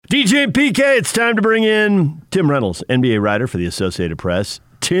DJ and PK, it's time to bring in Tim Reynolds, NBA writer for the Associated Press.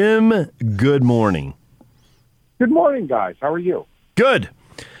 Tim, good morning. Good morning, guys. How are you? Good.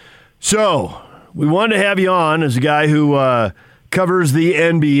 So, we wanted to have you on as a guy who covers the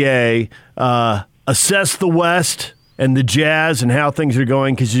NBA, assess the West and the Jazz and how things are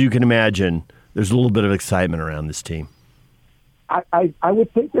going, because as you can imagine, there's a little bit of excitement around this team. I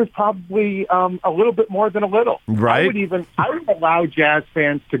would think there's probably a little bit more than a little. Right. I would allow Jazz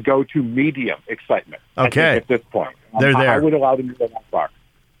fans to go to medium excitement. Okay. I think at this point, They're there. I would allow them to go that far.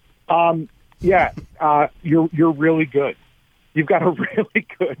 You're really good. You've got a really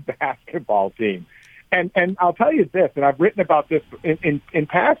good basketball team, and I'll tell you this, and I've written about this in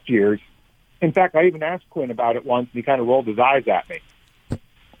past years. In fact, I even asked Quinn about it once, and he kind of rolled his eyes at me.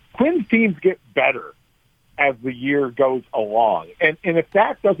 Quinn's teams get better as the year goes along. And if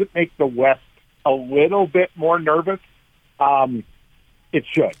that doesn't make the West a little bit more nervous, it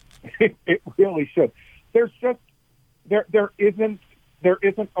should. It really should. There's just there isn't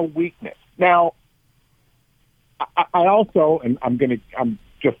a weakness. Now, I also, and I'm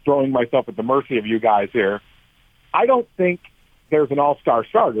just throwing myself at the mercy of you guys here, I don't think there's an all-star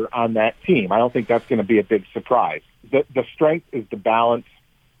starter on that team. I don't think that's going to be a big surprise. The strength is the balance.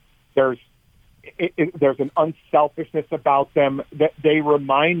 There's an unselfishness about them that they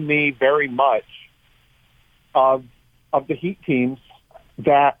remind me very much of the Heat teams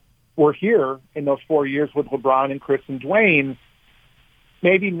that were here in those 4 years with LeBron and Chris and Dwayne.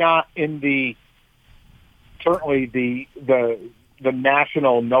 Maybe not in certainly the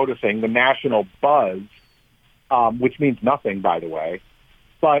national noticing, the national buzz, which means nothing, by the way.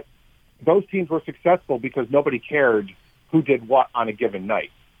 But those teams were successful because nobody cared who did what on a given night.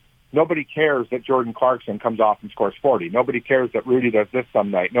 Nobody cares that Jordan Clarkson comes off and scores 40. Nobody cares that Rudy does this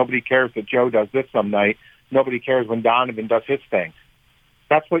some night. Nobody cares that Joe does this some night. Nobody cares when Donovan does his thing.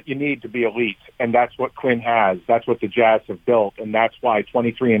 That's what you need to be elite, and that's what Quinn has. That's what the Jazz have built, and that's why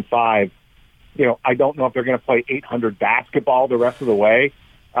 23-5. I don't know if they're going to play 800 basketball the rest of the way,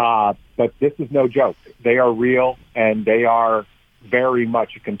 but this is no joke. They are real, and they are very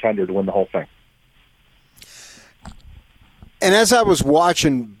much a contender to win the whole thing. And as I was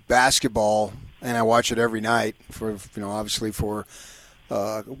watching basketball, and I watch it every night for, obviously for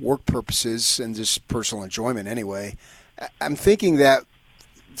work purposes and just personal enjoyment anyway, I'm thinking that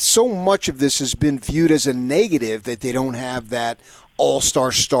so much of this has been viewed as a negative that they don't have that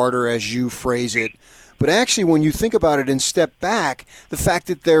all-star starter, as you phrase it. But actually, when you think about it and step back, the fact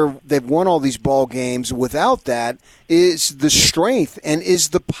that they've won all these ball games without that is the strength and is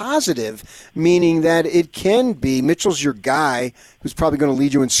the positive, meaning that it can be. Mitchell's your guy who's probably going to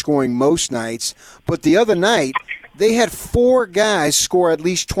lead you in scoring most nights. But the other night, they had 4 guys score at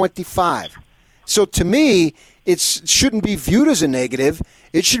least 25. So to me, it shouldn't be viewed as a negative.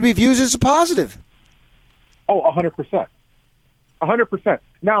 It should be viewed as a positive. Oh, 100%. 100%.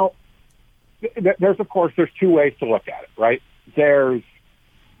 Now, there's 2 ways to look at it, right? There's,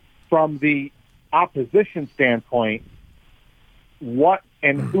 from the opposition standpoint, what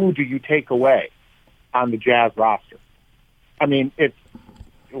and who do you take away on the Jazz roster? I mean, it's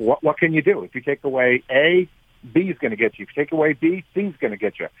what can you do? If you take away A, B is going to get you. If you take away B, C is going to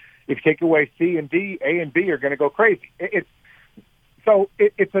get you. If you take away C and D, A and B are going to go crazy. It's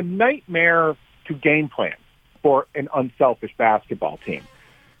a nightmare to game plan for an unselfish basketball team.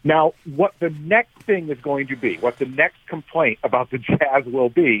 Now, what the next thing is going to be, what the next complaint about the Jazz will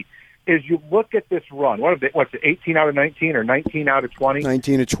be, is you look at this run. What's it, 18 out of 19 or 19 out of 20?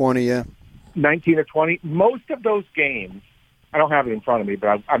 19 to 20, yeah. 19 to 20. Most of those games, I don't have it in front of me,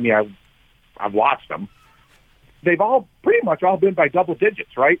 but I've watched them. They've all pretty much all been by double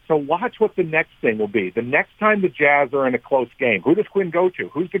digits, right? So watch what the next thing will be. The next time the Jazz are in a close game, who does Quinn go to?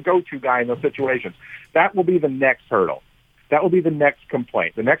 Who's the go-to guy in those situations? That will be the next hurdle. That will be the next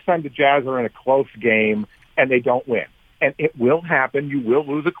complaint. The next time the Jazz are in a close game and they don't win. And it will happen. You will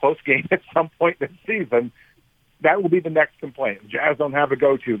lose a close game at some point this season. That will be the next complaint. The Jazz don't have a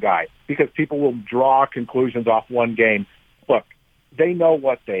go-to guy because people will draw conclusions off one game. Look, they know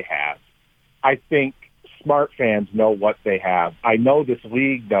what they have. I think smart fans know what they have. I know this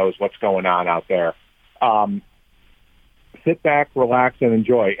league knows what's going on out there. Sit back, relax, and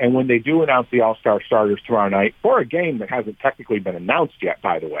enjoy. And when they do announce the All-Star starters tomorrow night, for a game that hasn't technically been announced yet,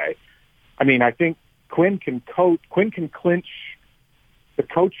 by the way, I mean, I think Quinn can clinch the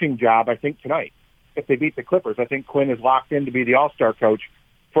coaching job, I think, tonight. If they beat the Clippers, I think Quinn is locked in to be the All-Star coach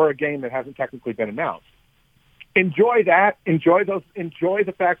for a game that hasn't technically been announced. Enjoy that. Enjoy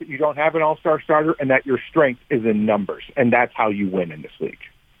the fact that you don't have an all-star starter and that your strength is in numbers, and that's how you win in this league.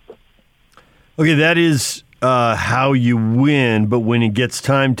 Okay, that is how you win, but when it gets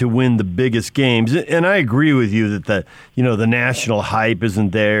time to win the biggest games, and I agree with you that the national hype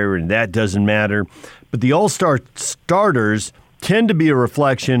isn't there and that doesn't matter, but the All-Star starters tend to be a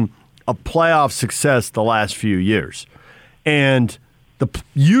reflection of playoff success the last few years. And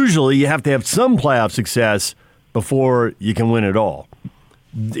usually you have to have some playoff success before you can win it all.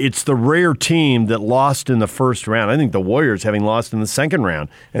 It's the rare team that lost in the first round. I think the Warriors, having lost in the second round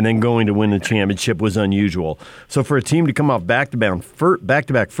and then going to win the championship, was unusual. So for a team to come off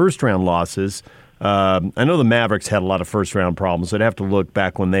back-to-back first-round losses, I know the Mavericks had a lot of first-round problems. I'd have to look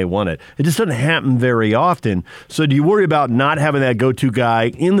back when they won it. It just doesn't happen very often. So do you worry about not having that go-to guy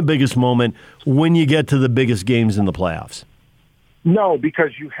in the biggest moment when you get to the biggest games in the playoffs? No,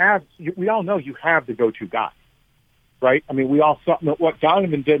 because we all know you have the go-to guy. Right? I mean, we all saw what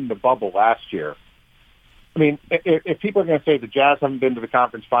Donovan did in the bubble last year. I mean, if people are going to say the Jazz haven't been to the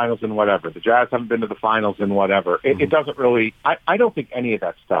conference finals and whatever, the Jazz haven't been to the finals and whatever, it doesn't really, I don't think any of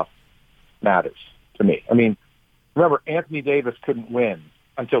that stuff matters to me. I mean, remember, Anthony Davis couldn't win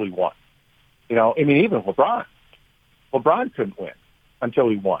until he won. You know, I mean, even LeBron couldn't win until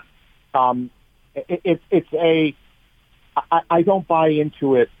he won. I don't buy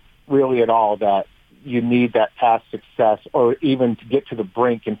into it really at all that you need that past success or even to get to the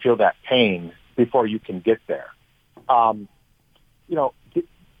brink and feel that pain before you can get there. Joe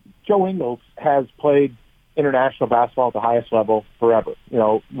Ingles has played international basketball at the highest level forever. You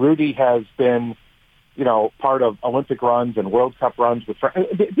know, Rudy has been, part of Olympic runs and World Cup runs with friends.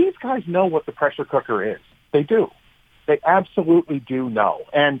 These guys know what the pressure cooker is. They do. They absolutely do know.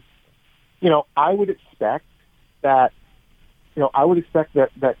 And, I would expect that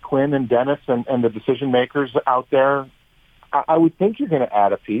Quinn and Dennis and the decision makers out there, I would think you're going to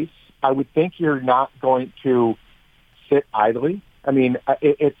add a piece. I would think you're not going to sit idly. I mean,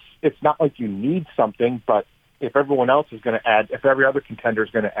 it's not like you need something, but if everyone else is going to add, if every other contender is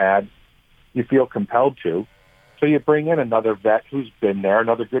going to add, you feel compelled to. So you bring in another vet who's been there,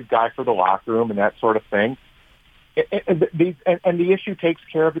 another good guy for the locker room and that sort of thing. And the issue takes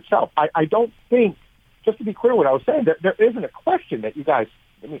care of itself. I don't think, just to be clear what I was saying, there isn't a question that you guys,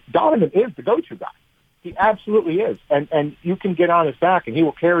 Donovan is the go-to guy. He absolutely is. And you can get on his back and he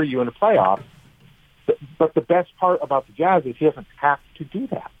will carry you in the playoffs. But the best part about the Jazz is he doesn't have to do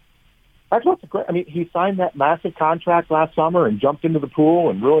that. That's what's great. I mean, he signed that massive contract last summer and jumped into the pool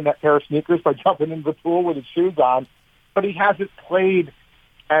and ruined that pair of sneakers by jumping into the pool with his shoes on. But he hasn't played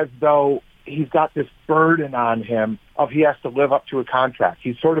as though he's got this burden on him of he has to live up to a contract.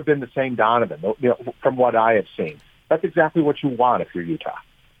 He's sort of been the same Donovan, from what I have seen. That's exactly what you want if you're Utah.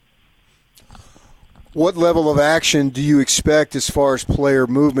 What level of action do you expect as far as player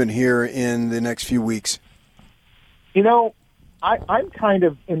movement here in the next few weeks? I'm kind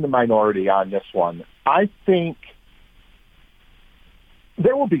of in the minority on this one. I think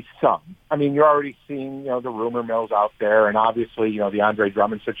there will be some. I mean, you're already seeing, the rumor mills out there, and obviously, the Andre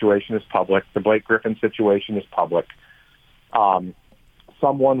Drummond situation is public. The Blake Griffin situation is public.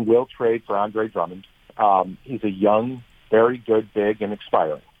 Someone will trade for Andre Drummond. He's a young, very good, big, and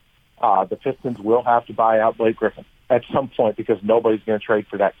expiring. The Pistons will have to buy out Blake Griffin at some point because nobody's going to trade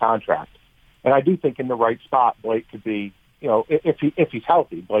for that contract. And I do think in the right spot, Blake could be, if he's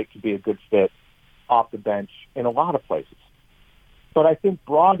healthy, Blake could be a good fit off the bench in a lot of places. But I think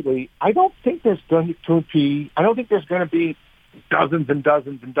broadly, I don't think there's going to be dozens and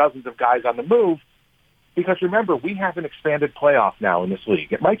dozens and dozens of guys on the move because remember, we have an expanded playoff now in this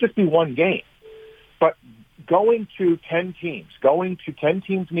league. It might just be one game, but going to 10 teams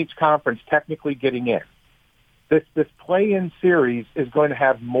in each conference, technically getting in. This play-in series is going to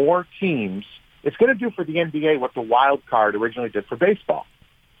have more teams. It's going to do for the NBA what the wild card originally did for baseball.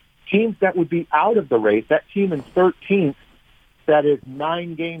 Teams that would be out of the race, that team in 13th, that is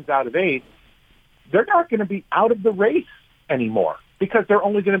 9 games out of 8, they're not going to be out of the race anymore because they're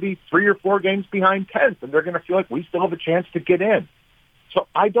only going to be 3 or 4 games behind 10th, and they're going to feel like we still have a chance to get in. So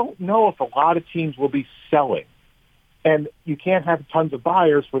I don't know if a lot of teams will be selling. And you can't have tons of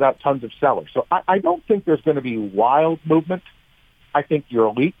buyers without tons of sellers. So I don't think there's going to be wild movement. I think your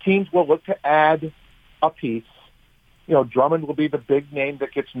elite teams will look to add a piece. Drummond will be the big name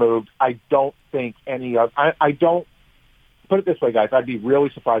that gets moved. I don't think any of – I don't – put it this way, guys. I'd be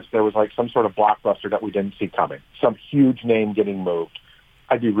really surprised if there was like some sort of blockbuster that we didn't see coming, some huge name getting moved.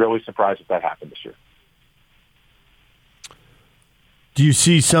 I'd be really surprised if that happened this year. Do you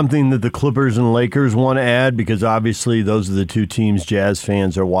see something that the Clippers and Lakers want to add? Because obviously those are the two teams Jazz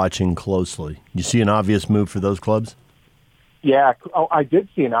fans are watching closely. You see an obvious move for those clubs? Yeah, I did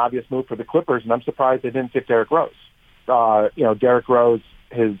see an obvious move for the Clippers, and I'm surprised they didn't get Derrick Rose. Derrick Rose,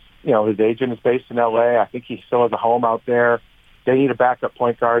 his his agent is based in L.A. I think he still has a home out there. They need a backup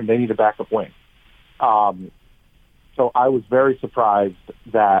point guard, and they need a backup wing. So I was very surprised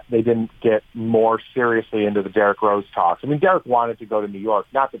that they didn't get more seriously into the Derrick Rose talks. I mean, Derrick wanted to go to New York.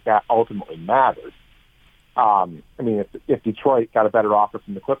 Not that that ultimately matters. I mean, if Detroit got a better offer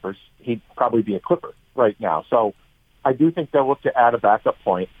from the Clippers, he'd probably be a Clipper right now. So I do think they'll look to add a backup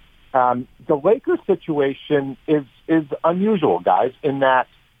point. The Lakers situation is unusual, guys, in that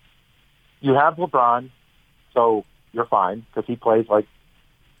you have LeBron, so you're fine because he plays like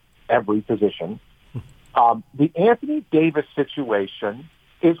every position. The Anthony Davis situation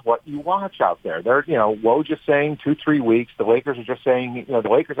is what you watch out there. They're, Woj just saying 2-3 weeks. The Lakers are just saying, the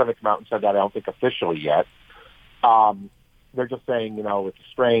Lakers haven't come out and said that, I don't think officially yet. They're just saying, it's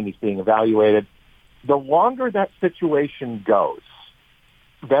a strain. He's being evaluated. The longer that situation goes,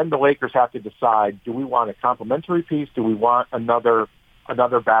 then the Lakers have to decide, do we want a complementary piece? Do we want another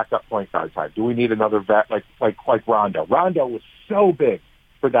backup point guard type? Do we need another vet like Rondo? Rondo was so big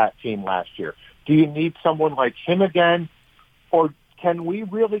for that team last year. Do you need someone like him again? Or can we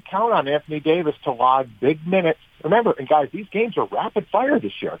really count on Anthony Davis to log big minutes? Remember, and guys, these games are rapid fire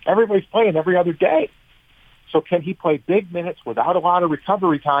this year. Everybody's playing every other day. So can he play big minutes without a lot of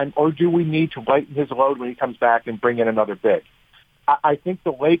recovery time, or do we need to lighten his load when he comes back and bring in another big? I think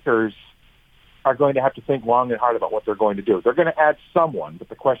the Lakers are going to have to think long and hard about what they're going to do. They're going to add someone, but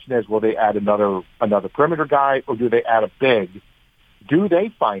the question is, will they add another perimeter guy, or do they add a big? Do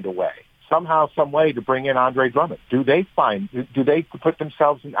they find a way, somehow, some way, to bring in Andre Drummond? Do they put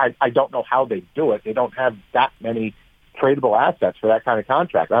themselves in? I don't know how they do it. They don't have that many tradable assets for that kind of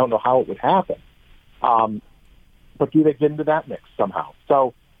contract. I don't know how it would happen. But do they get into that mix somehow?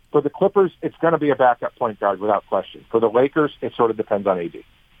 So for the Clippers, it's going to be a backup point guard without question. For the Lakers, it sort of depends on AD.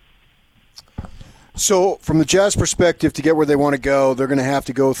 So from the Jazz perspective, to get where they want to go, they're going to have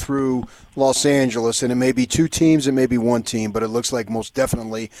to go through Los Angeles, and it may be two teams, it may be one team, but it looks like most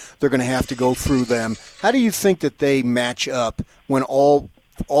definitely they're going to have to go through them. How do you think that they match up when all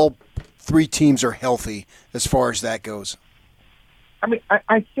three teams are healthy as far as that goes? I mean,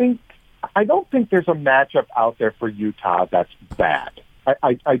 I don't think there's a matchup out there for Utah that's bad.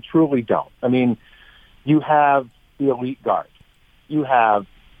 I truly don't. I mean, you have the elite guard. You have,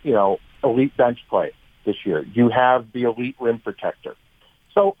 elite bench play this year. You have the elite rim protector.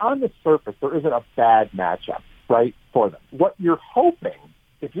 So on the surface, there isn't a bad matchup, right, for them. What you're hoping,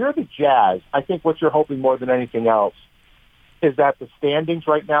 if you're the Jazz, I think what you're hoping more than anything else is that the standings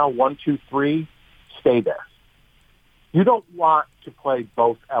right now, 1, 2, 3, stay there. You don't want to play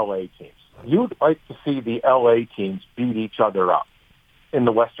both LA teams. You'd like to see the LA teams beat each other up in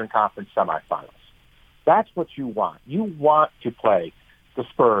the Western Conference semifinals. That's what you want. You want to play the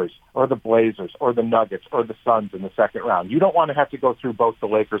Spurs or the Blazers or the Nuggets or the Suns in the second round. You don't want to have to go through both the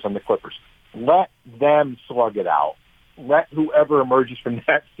Lakers and the Clippers. Let them slug it out. Let whoever emerges from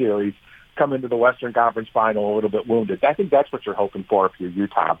that series come into the Western Conference final a little bit wounded. I think that's what you're hoping for if you're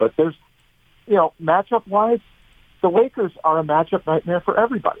Utah. But there's, matchup-wise, the Lakers are a matchup nightmare for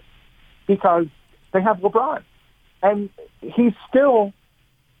everybody because they have LeBron. And he's still,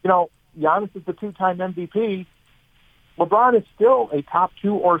 Giannis is the two-time MVP. LeBron is still a top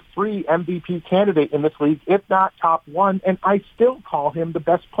 2 or 3 MVP candidate in this league, if not top 1, and I still call him the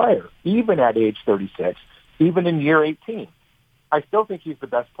best player, even at age 36, even in year 18. I still think he's the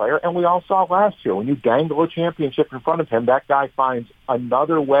best player, and we all saw last year, when you dangle a championship in front of him, that guy finds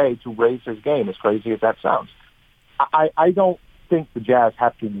another way to raise his game, as crazy as that sounds. I don't think the Jazz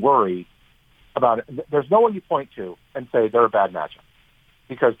have to worry about it. There's no one you point to and say they're a bad matchup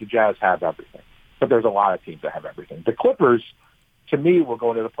because the Jazz have everything. But there's a lot of teams that have everything. The Clippers, to me, will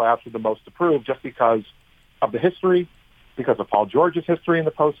go into the playoffs with the most to prove just because of the history, because of Paul George's history in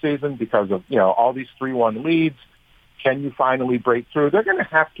the postseason, because of, all these 3-1 leads. Can you finally break through? They're going to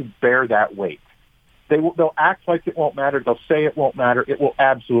have to bear that weight. They'll act like it won't matter. They'll say it won't matter. It will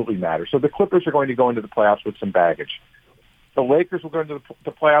absolutely matter. So the Clippers are going to go into the playoffs with some baggage. The Lakers will go into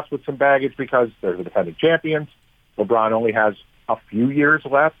the playoffs with some baggage because they're the defending champions. LeBron only has a few years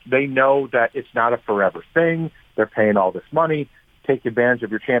left. They know that it's not a forever thing. They're paying all this money. Take advantage of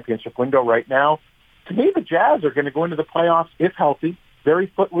your championship window right now. To me, the Jazz are going to go into the playoffs, if healthy, very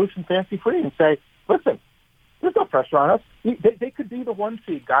footloose and fancy-free and say, listen, there's no pressure on us. They could be the 1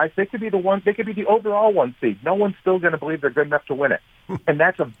 seed, guys. They could be the overall 1 seed. No one's still going to believe they're good enough to win it. And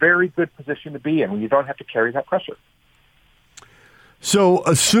that's a very good position to be in when you don't have to carry that pressure. So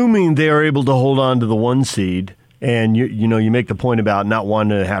assuming they are able to hold on to the 1 seed, and you make the point about not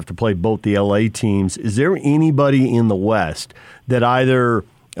wanting to have to play both the LA teams, is there anybody in the West that either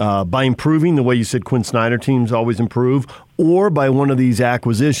by improving the way you said Quinn Snyder teams always improve, or by one of these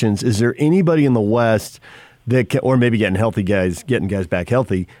acquisitions? Is there anybody in the West that can, or maybe getting guys back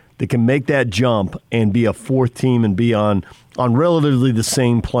healthy, that can make that jump and be a fourth team and be on relatively the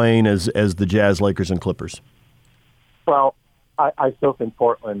same plane as the Jazz, Lakers, and Clippers? Well, I still think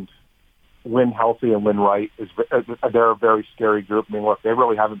Portland, when healthy and when right, they're a very scary group. I mean, look, they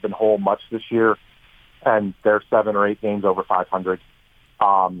really haven't been whole much this year, and they're 7 or 8 games over 500.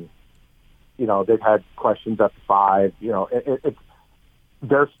 They've had questions at the 5.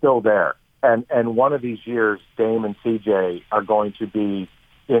 They're still there. And one of these years, Dame and CJ are going to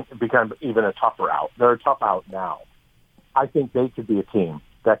become even a tougher out. They're a tough out now. I think they could be a team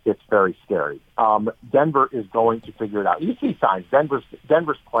that gets very scary. Denver is going to figure it out. You see signs.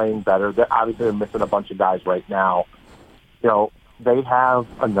 Denver's playing better. Obviously, they're missing a bunch of guys right now. They have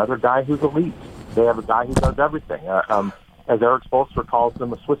another guy who's elite. They have a guy who does everything. As Eric Spoelstra calls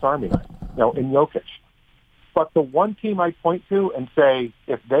them, a Swiss Army knife, in Jokic. But the one team I point to and say,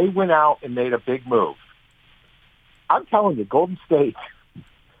 if they went out and made a big move, I'm telling you, Golden State,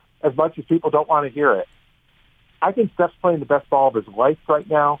 as much as people don't want to hear it, I think Steph's playing the best ball of his life right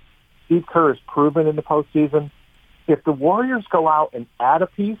now. Steve Kerr has proven in the postseason. If the Warriors go out and add a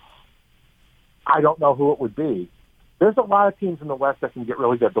piece, I don't know who it would be. There's a lot of teams in the West that can get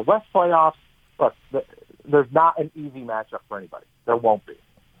really good. The West playoffs, look, there's not an easy matchup for anybody. There won't be.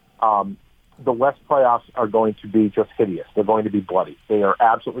 The West playoffs are going to be just hideous. They're going to be bloody. They are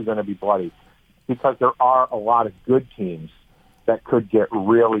absolutely going to be bloody because there are a lot of good teams that could get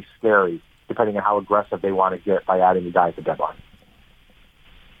really scary depending on how aggressive they want to get by adding the guy at the deadline.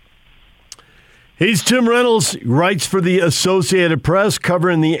 He's Tim Reynolds, writes for the Associated Press,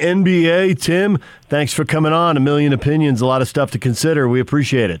 covering the NBA. Tim, thanks for coming on. A million opinions, a lot of stuff to consider. We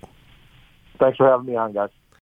appreciate it. Thanks for having me on, guys.